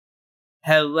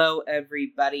Hello,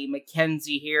 everybody.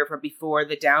 Mackenzie here from Before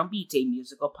the Downbeat, a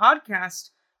musical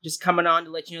podcast. Just coming on to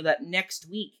let you know that next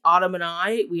week, Autumn and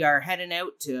I, we are heading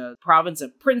out to the province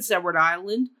of Prince Edward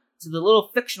Island, to the little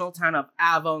fictional town of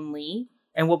Avonlea,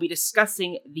 and we'll be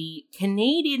discussing the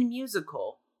Canadian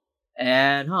musical,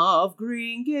 Anne of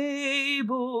Green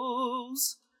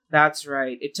Gables. That's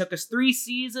right. It took us 3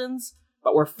 seasons,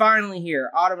 but we're finally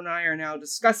here. Autumn and I are now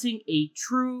discussing a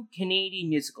true Canadian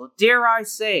musical. Dare I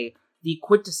say, the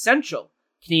quintessential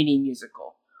Canadian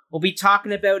musical. We'll be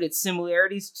talking about its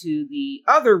similarities to the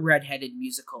other redheaded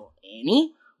musical,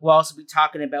 Annie. We'll also be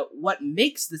talking about what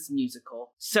makes this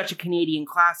musical such a Canadian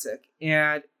classic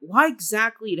and why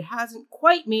exactly it hasn't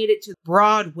quite made it to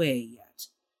Broadway yet.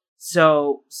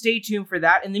 So stay tuned for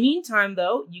that. In the meantime,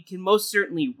 though, you can most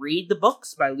certainly read the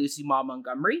books by Lucy Maud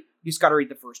Montgomery. You just got to read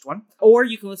the first one. Or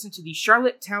you can listen to the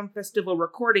Charlottetown Festival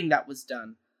recording that was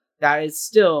done. That is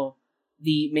still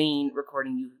the main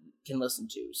recording you can listen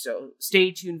to. So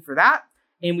stay tuned for that,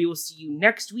 and we will see you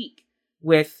next week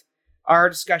with our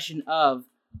discussion of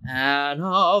Anne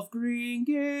of Green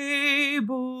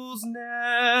Gables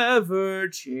never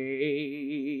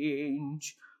change.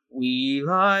 We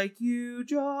like you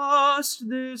just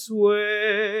this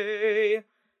way.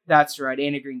 That's right,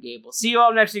 Anne of Green Gables. See you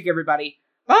all next week, everybody.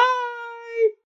 Bye!